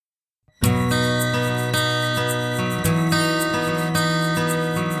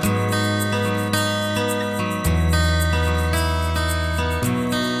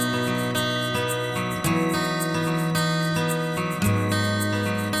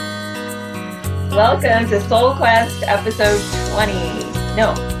Welcome to Soul Quest episode 20.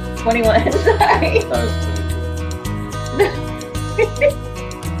 No, 21. Sorry.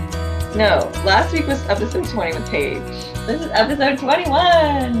 No, last week was episode 20 with Paige. This is episode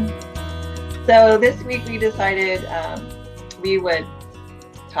 21. So this week we decided we would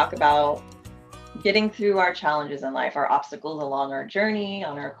talk about getting through our challenges in life, our obstacles along our journey,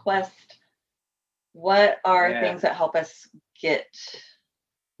 on our quest. What are things that help us get?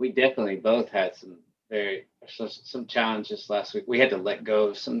 We definitely both had some challenges last week. We had to let go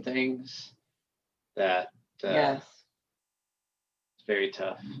of some things that Yes. It's very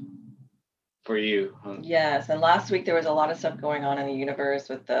tough for you. Yes, and last week there was a lot of stuff going on in the universe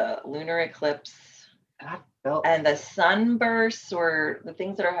with the lunar eclipse and the sunbursts, or the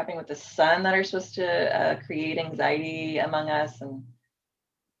things that are happening with the sun that are supposed to create anxiety among us. And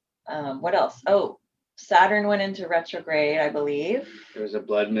what else? Oh, Saturn went into retrograde, I believe. There was a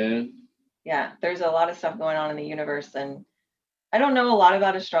blood moon. Yeah, there's a lot of stuff going on in the universe, and I don't know a lot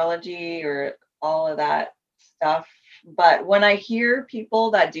about astrology or all of that stuff, but when I hear people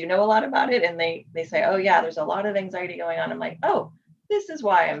that do know a lot about it and they say, oh yeah, there's a lot of anxiety going on, I'm like, oh, this is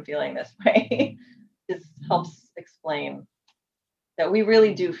why I'm feeling this way. This helps explain that we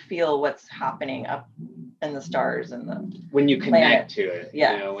really do feel what's happening up in the stars and the when you connect planet. to it.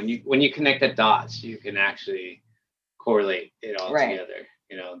 Yeah. You know, when you connect the dots, you can actually correlate it all together.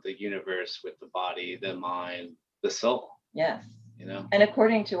 You know, the universe with the body, the mind, the soul. Yes. You know. And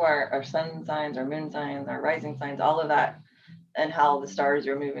according to our sun signs, our moon signs, our rising signs, all of that, and how the stars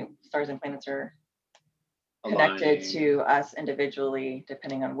are moving, stars and planets are connected to us individually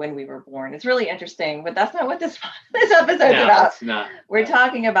depending on when we were born. It's really interesting, but that's not what this episode's about. It's not. We're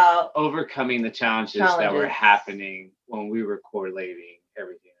talking about overcoming the challenges that were happening when we were correlating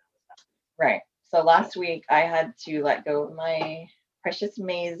everything. Right. So last week I had to let go of my precious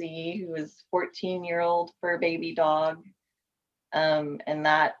Maisie, who is 14-year-old fur baby dog. And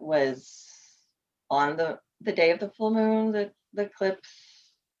that was on the day of the full moon, the eclipse.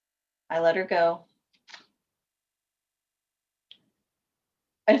 I let her go.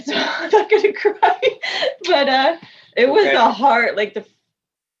 And so I'm not gonna cry, but it was a hard, like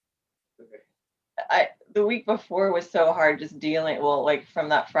the week before was so hard, just dealing, well, like from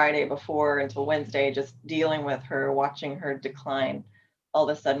that Friday before until Wednesday, just dealing with her, watching her decline all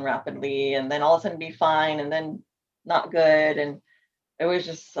of a sudden rapidly, and then all of a sudden be fine, and then not good. And it was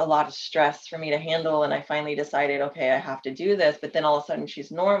just a lot of stress for me to handle. And I finally decided, okay, I have to do this. But then all of a sudden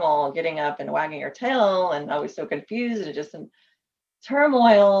she's normal, getting up and wagging her tail. And I was so confused and just in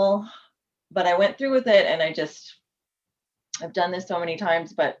turmoil, but I went through with it. And I've done this so many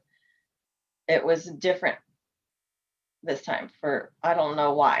times, but it was different this time I don't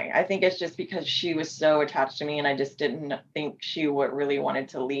know why. I think it's just because she was so attached to me and I just didn't think she would really wanted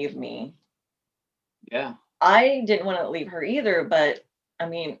to leave me. Yeah. I didn't want to leave her either, but I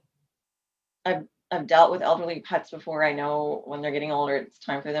mean, I've dealt with elderly pets before. I know when they're getting older, it's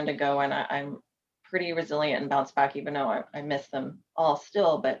time for them to go, and I'm pretty resilient and bounce back, even though I miss them all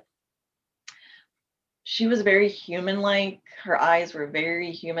still. But she was very human-like. Her eyes were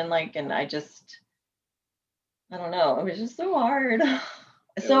very human-like, and I don't know. It was just so hard.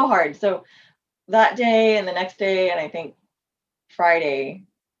 So hard. So that day and the next day, and I think Friday,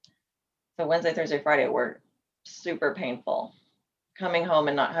 so Wednesday, Thursday, Friday were super painful. Coming home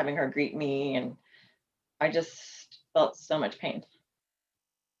and not having her greet me, and I just felt so much pain.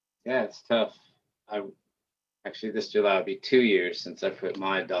 Yeah, it's tough. Actually, this July will be 2 years since I put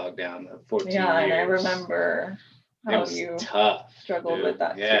my dog down. 14 years. And I remember how you tough, struggled with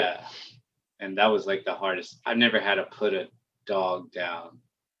that. Yeah, too. And that was like the hardest. I've never had to put a dog down.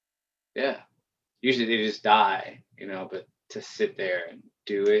 Yeah, usually they just die, but to sit there and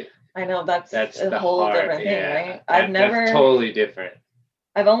do it. I know that's a whole different thing, right? That's totally different.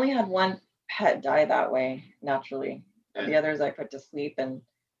 I've only had one pet die that way naturally. Yeah. The others I put to sleep, and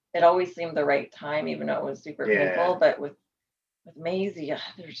it always seemed the right time, even though it was super painful. But with Maisie,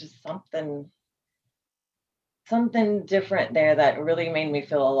 there's just something different there that really made me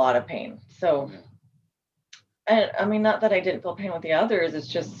feel a lot of pain. So, and I mean, not that I didn't feel pain with the others. It's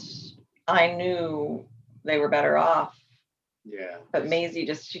just I knew they were better off. Yeah. But Maisie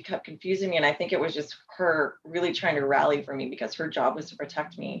she kept confusing me. And I think it was just her really trying to rally for me, because her job was to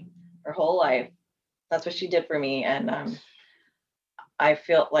protect me her whole life. That's what she did for me. And I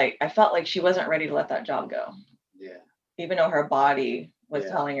felt like she wasn't ready to let that job go. Yeah. Even though her body was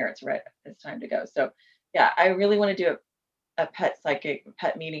telling her it's time to go. So yeah, I really want to do a pet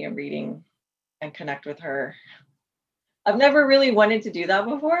medium reading and connect with her. I've never really wanted to do that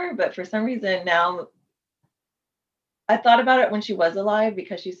before, but for some reason now I thought about it when she was alive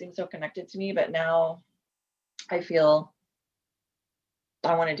because she seemed so connected to me, but now I feel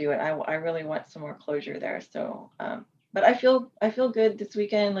I want to do it. I really want some more closure there. So, but I feel good this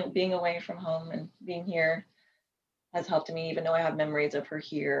weekend, like being away from home and being here has helped me, even though I have memories of her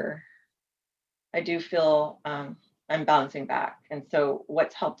here. I do feel I'm bouncing back. And so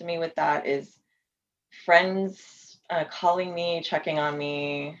what's helped me with that is friends calling me, checking on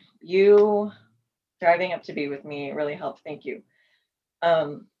me, you driving up to be with me really helped. Thank you.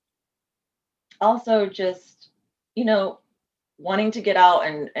 Um, Also, just, you know, wanting to get out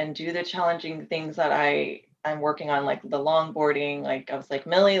and do the challenging things that I'm working on, like the longboarding. Like I was like,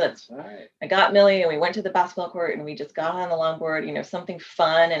 Millie, let's. Right. I got Millie and we went to the basketball court and we just got on the longboard. Something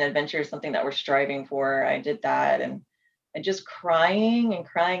fun and adventure, something that we're striving for. I did that and just crying and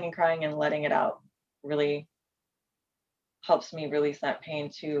crying and crying and letting it out really helps me release that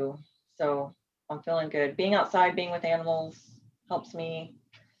pain too. So I'm feeling good. Being outside, being with animals helps me.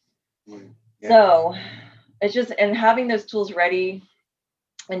 Yeah. So it's just, and having those tools ready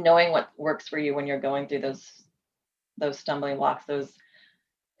and knowing what works for you when you're going through those stumbling blocks,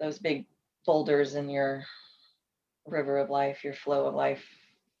 those big boulders in your river of life, your flow of life,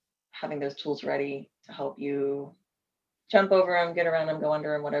 having those tools ready to help you jump over them, get around them, go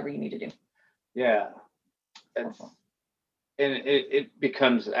under them, whatever you need to do. Yeah. That's, and it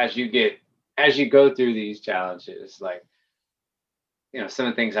becomes as you go through these challenges, like, some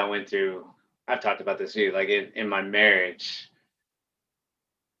of the things I went through, I've talked about this too, like in my marriage,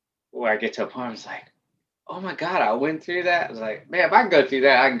 where I get to a point, I was like, oh my God, I went through that. I was like, man, if I can go through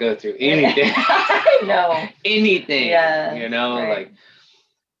that, I can go through anything. I know. Anything. Yeah. Right. Like,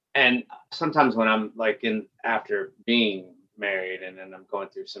 and sometimes when I'm like after being married and then I'm going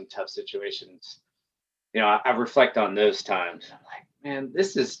through some tough situations, I reflect on those times. I'm like, man,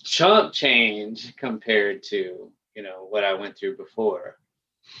 this is chump change compared to, what I went through before.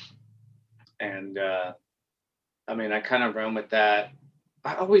 And I kind of run with that.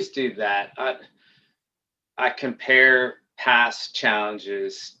 I always do that. I compare past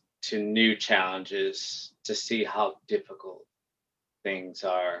challenges to new challenges to see how difficult things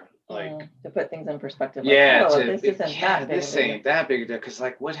are. Like to put things in perspective. Yeah, like, this ain't that big a deal. Because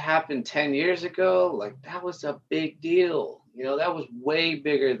like what happened 10 years ago, like that was a big deal. That was way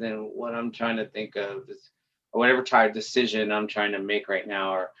bigger than what I'm trying to think of, or whatever decision I'm trying to make right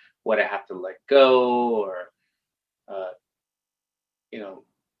now, or what I have to let go, or uh,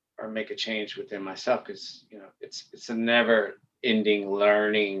 or make a change within myself, because it's a never ending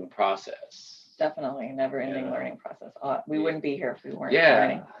learning process. Definitely never ending learning process. We wouldn't be here if we weren't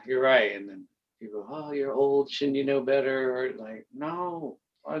learning. Yeah, you're right. And then people, oh, you're old, shouldn't you know better? Or like, no,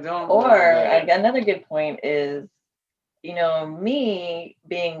 I don't. Or another good point is, me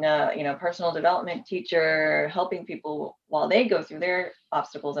being a personal development teacher, helping people while they go through their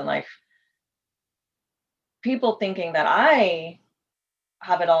obstacles in life. People thinking that I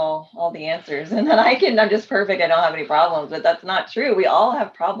have it all the answers and that I'm just perfect. I don't have any problems, but that's not true. We all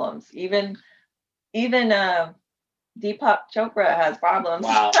have problems. Even Deepak Chopra has problems.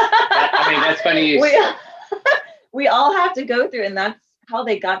 Wow. That's funny. We all have to go through, and that's how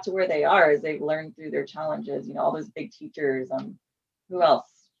they got to where they are, is they've learned through their challenges. All those big teachers. Who else?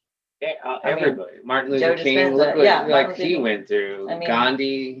 Yeah, everybody. Martin Luther King. Look what he went through.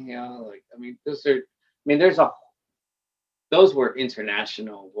 Gandhi. Those are. Those were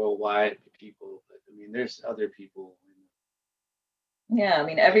international, worldwide people. But there's other people. Yeah,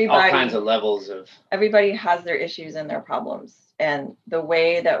 everybody. All kinds of levels of. Everybody has their issues and their problems, and the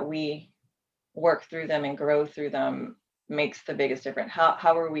way that we work through them and grow through them makes the biggest difference.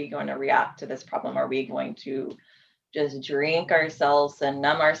 How are we going to react to this problem? Are we going to just drink ourselves and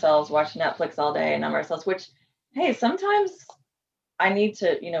numb ourselves, watch Netflix all day and numb ourselves? Which, hey, sometimes I need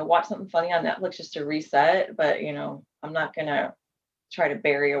to, watch something funny on Netflix just to reset. But, I'm not going to try to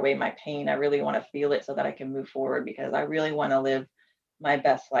bury away my pain. I really want to feel it so that I can move forward, because I really want to live my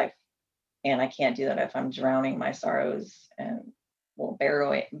best life. And I can't do that if I'm drowning my sorrows and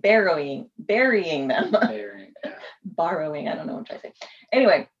burying them. Borrowing. I don't know what I'm trying to say.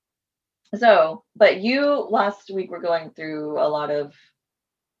 Anyway, so, but you last week were going through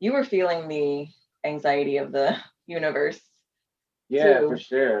you were feeling the anxiety of the universe. Yeah, too. For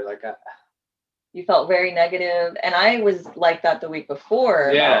sure. Like you felt very negative, and I was like that the week before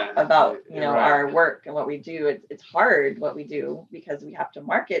about our work and what we do. It's hard what we do because we have to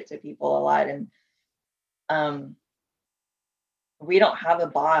market to people a lot, and we don't have a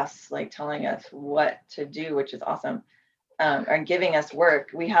boss like telling us what to do, which is awesome, or giving us work.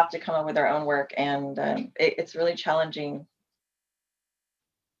 We have to come up with our own work, and it's really challenging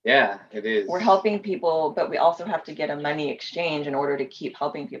Yeah, it is. We're helping people, but we also have to get a money exchange in order to keep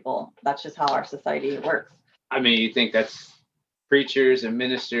helping people. That's just how our society works. I mean, you think that's preachers and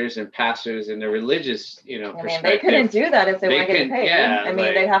ministers and pastors and the religious, I mean, they couldn't do that if they weren't getting paid. Yeah, I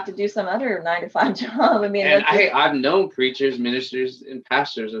mean, they'd have to do some other 9-to-5 job. I mean, and I've known preachers, ministers, and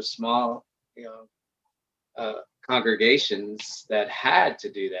pastors of small, you know, congregations that had to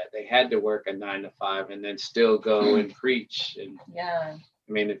do that. They had to work a 9 to 5 and then still go and preach. And yeah,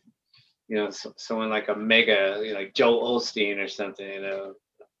 I mean, if, someone like a mega, like Joel Osteen or something,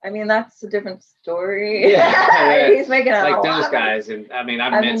 I mean, that's a different story. Yeah, he's making like those guys. And I mean,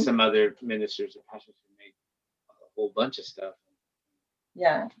 I've met some other ministers and pastors who make a whole bunch of stuff.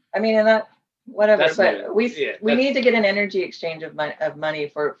 Yeah, I mean, and that whatever, but we need to get an energy exchange of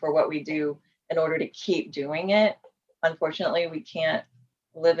money for what we do in order to keep doing it. Unfortunately, we can't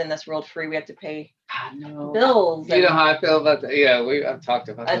live in this world free. We have to pay bills. You know how I feel about that. Yeah, I've talked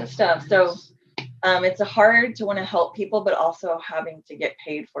about that stuff. So it's hard to want to help people, but also having to get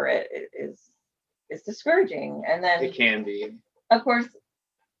paid for it is discouraging. And then it can be, of course,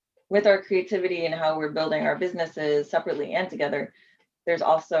 with our creativity and how we're building our businesses separately and together, there's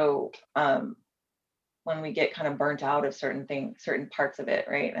also when we get kind of burnt out of certain parts of it,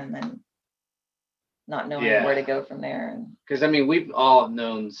 right? And then not knowing where to go from there. Because I mean, we've all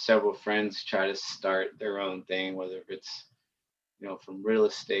known several friends try to start their own thing, whether it's from real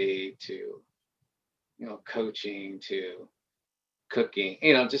estate to coaching to cooking.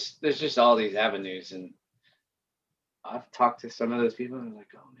 There's just all these avenues, and I've talked to some of those people, and I'm like,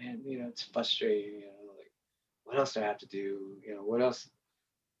 oh man, it's frustrating. Like, what else do I have to do? What else?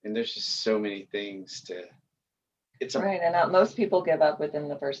 And there's just so many things to. Right, and most people give up within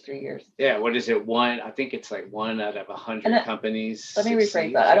the first 3 years. Yeah, what is it? I think it's like 1 out of 100 companies. Let me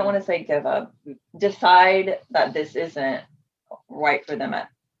rephrase that. I don't want to say give up. Decide that this isn't right for them at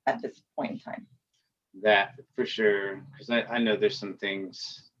this point in time. That for sure, because I know there's some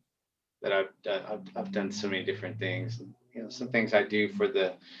things that I've done so many different things. Some things I do for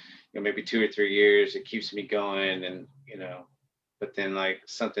the maybe 2 or 3 years. It keeps me going, and but then like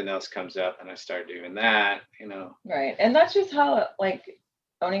something else comes up and I start doing that, Right. And that's just how, like,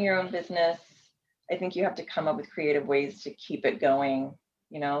 owning your own business, I think you have to come up with creative ways to keep it going.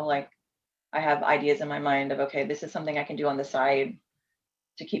 Like I have ideas in my mind of, okay, this is something I can do on the side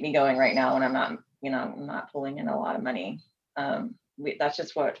to keep me going right now when I'm not, I'm not pulling in a lot of money. That's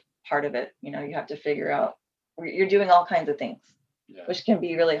just what part of it, you have to figure out. You're doing all kinds of things, which can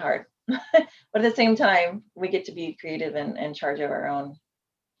be really hard. But at the same time, we get to be creative and in charge of our own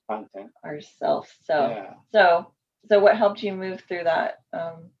content ourselves. So what helped you move through that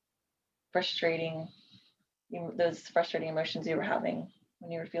those frustrating emotions you were having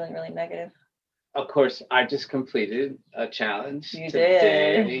when you were feeling really negative? Of course, I just completed a challenge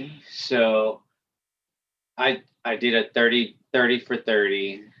today. Did. So I did a 30 for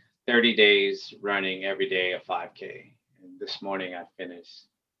 30 days running every day a 5K. And this morning I finished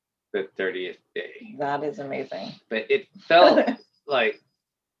the 30th day. That is amazing. But it felt like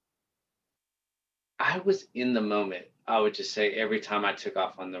I was in the moment. I would just say every time I took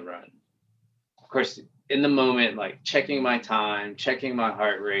off on the run. Of course, in the moment, like checking my time, checking my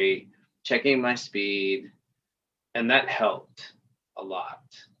heart rate, checking my speed, and that helped a lot.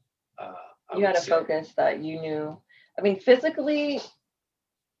 You had a focus that you knew. I mean, physically,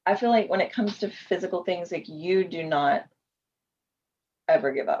 I feel like when it comes to physical things, like you do not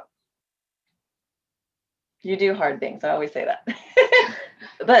ever give up. You do hard things. I always say that.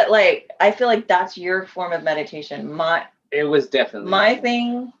 But like, I feel like that's your form of meditation. It was definitely. My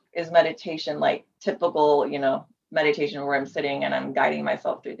thing is meditation, like typical, meditation where I'm sitting and I'm guiding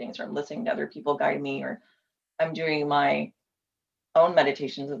myself through things, or I'm listening to other people guide me, or I'm doing my own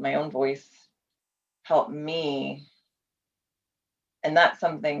meditations with my own voice, help me. And that's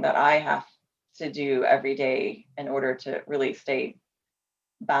something that I have to do every day in order to really stay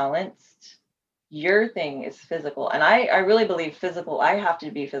balanced. Your thing is physical. And I really believe physical, I have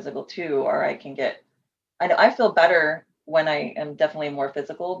to be physical too, or I know I feel better when I am definitely more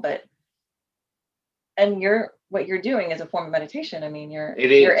physical, and what you're doing is a form of meditation. I mean, you're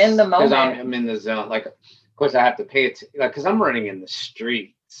in the moment. Because I'm in the zone. Like, of course I have to pay it, because I'm running in the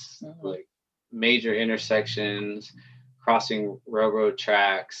streets, like major intersections, crossing railroad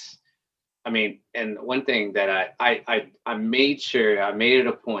tracks. I mean, and one thing that I made sure, I made it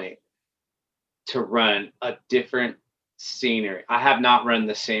a point to run a different scenery. I have not run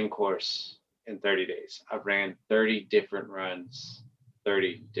the same course in 30 days. I've ran 30 different runs,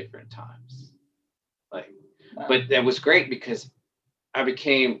 30 different times. Wow. But that was great because I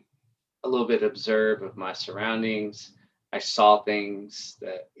became a little bit observant of my surroundings. I saw things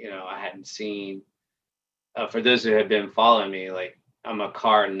that, I hadn't seen. For those who have been following me, like I'm a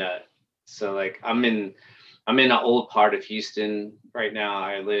car nut. So like I'm in an old part of Houston right now.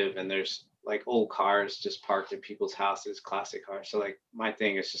 I live, and there's like old cars just parked at people's houses, classic cars. So like my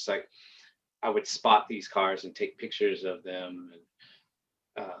thing is just like I would spot these cars and take pictures of them. And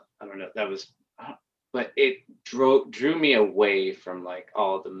I don't know, that was, but it drew me away from like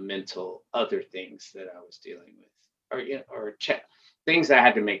all the mental other things that I was dealing with, or or check things that I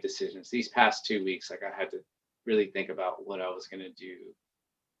had to make decisions. These past 2 weeks, like I had to really think about what I was going to do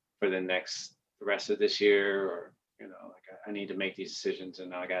for the rest of this year, or like I need to make these decisions,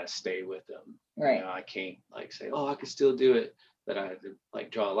 and I got to stay with them. Right. I can't like say, oh, I can still do it, but I had to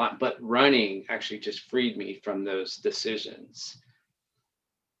like draw a line. But running actually just freed me from those decisions.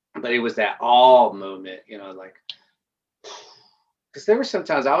 But it was that all moment, like, because there were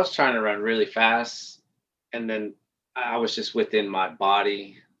sometimes I was trying to run really fast, and then I was just within my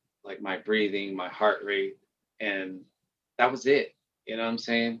body, like my breathing, my heart rate, and that was it. You know what I'm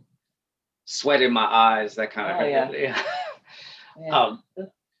saying? Sweat in my eyes, that kind of Oh yeah. yeah. Yeah.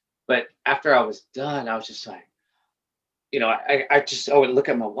 But after I was done, I was just like, I would look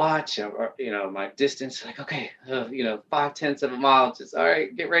at my watch, or my distance, like, okay, 5/10 of a mile, just all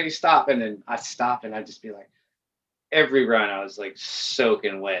right, get ready, stop. And then I stop, and I just be like, every run I was like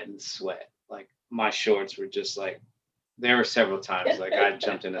soaking wet and sweat. Like my shorts were just like, there were several times like I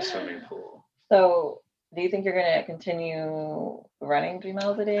jumped in a swimming pool. So do you think you're going to continue running 3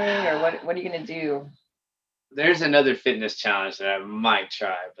 miles a day, or what are you going to do? There's another fitness challenge that I might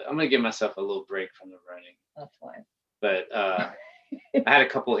try, but I'm gonna give myself a little break from the running. That's fine. But I had a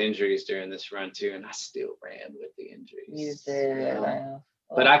couple injuries during this run too, and I still ran with the injuries. You did. I know.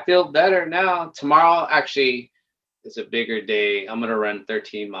 But I feel better now. Tomorrow actually is a bigger day. I'm gonna run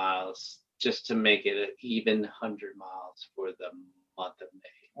 13 miles just to make it an even 100 miles for the month of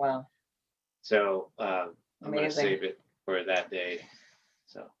May. Wow. So I'm gonna save it for that day.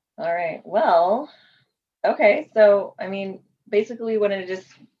 So. All right. Well. Okay, so I mean, basically wanted to just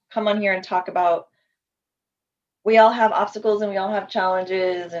come on here and talk about, we all have obstacles and we all have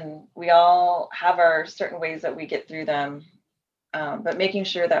challenges and we all have our certain ways that we get through them. But making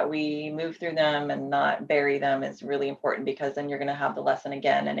sure that we move through them and not bury them is really important, because then you're going to have the lesson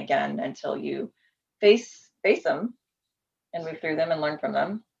again and again until you face them and move through them and learn from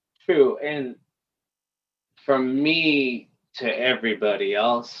them. True. And from me to everybody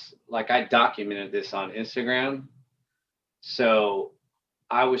else, like I documented this on Instagram. So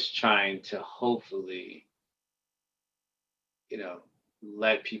I was trying to hopefully,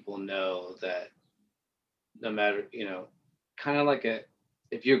 let people know that no matter, kind of like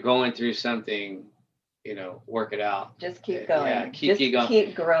if you're going through something, work it out. Just keep going. Yeah, keep going.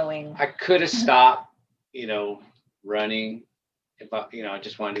 Keep growing. I could have stopped, running if I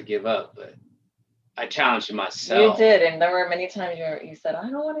just wanted to give up, but I challenged myself. You did, and there were many times you said, "I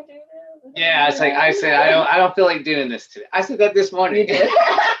don't want to do this." Yeah, it's like I said, I don't feel like doing this today. I said that this morning. You did,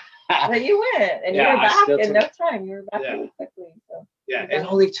 but you went, and you were back in no time. You were back really quickly. So yeah, it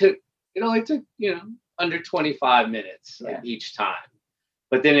only took under 25 minutes like each time,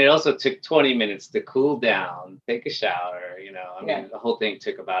 but then it also took 20 minutes to cool down, take a shower. I mean, the whole thing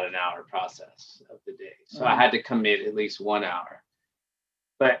took about an hour process of the day, so I had to commit at least 1 hour.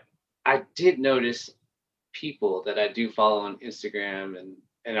 But I did notice people that I do follow on Instagram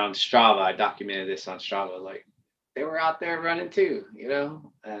and on Strava. I documented this on Strava. Like they were out there running too,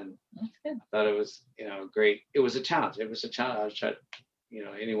 and I thought it was, great. It was a challenge. It was a challenge. I was trying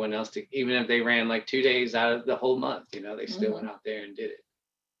to, anyone else to, even if they ran like 2 days out of the whole month, they still went out there and did it.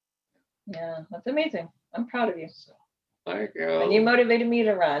 Yeah, that's amazing. I'm proud of you. So, girl. And you motivated me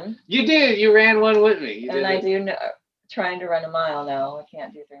to run. You did. You ran one with me. And I do know. Trying to run a mile now. I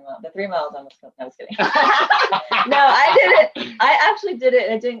can't do 3 miles. The 3 miles, I was kidding. No, I did it. I actually did it,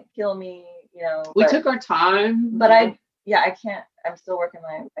 and it didn't kill me. We took our time. But I can't. I'm still working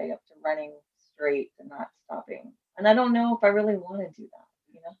my way up to running straight and not stopping. And I don't know if I really want to do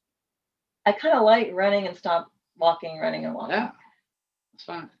that. I kind of like running and stop walking, running and walking. Yeah, that's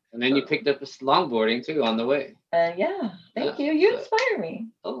fine. And then you picked up longboarding too on the way. Yeah, thank you. You inspire me.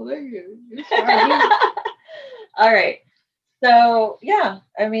 Oh, thank you. You inspire me. All right. So, yeah,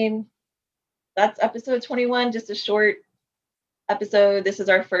 I mean, that's episode 21, just a short episode. This is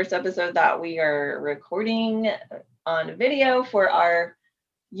our first episode that we are recording on video for our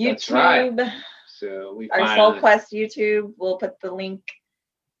YouTube. That's right. So our Soul Quest YouTube. We'll put the link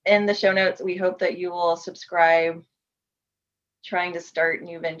in the show notes. We hope that you will subscribe, trying to start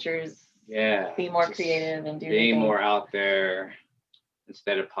new ventures. Yeah. Be more creative and do be more out there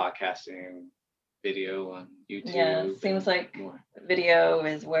instead of podcasting. video on YouTube. Yeah, seems like more. video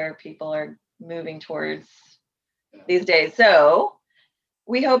is where people are moving towards these days. So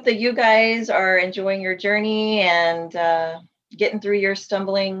we hope that you guys are enjoying your journey and getting through your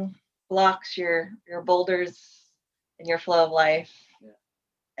stumbling blocks, your boulders in your flow of life,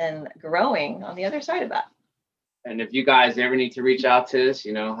 and growing on the other side of that. And if you guys ever need to reach out to us,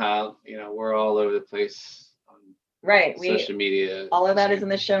 you know how we're all over the place on right. social media. All of that is in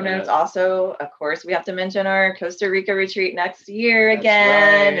the show notes. Also, of course, we have to mention our Costa Rica retreat next year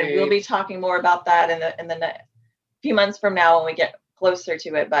again, and we'll be talking more about that in the few months from now when we get closer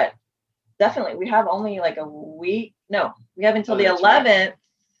to it. But definitely, we have only like a week. No, we have until the 11th,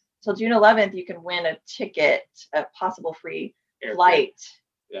 till June 11th. You can win a ticket, a possible free flight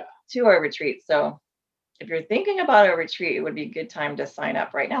to our retreat. So if you're thinking about a retreat, it would be a good time to sign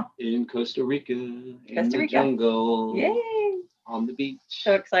up right now. In Costa Rica, in the jungle, yay! On the beach.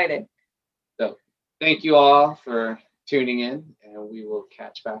 So excited. So thank you all for tuning in, and we will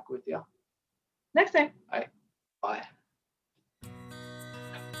catch back with you next time. Bye.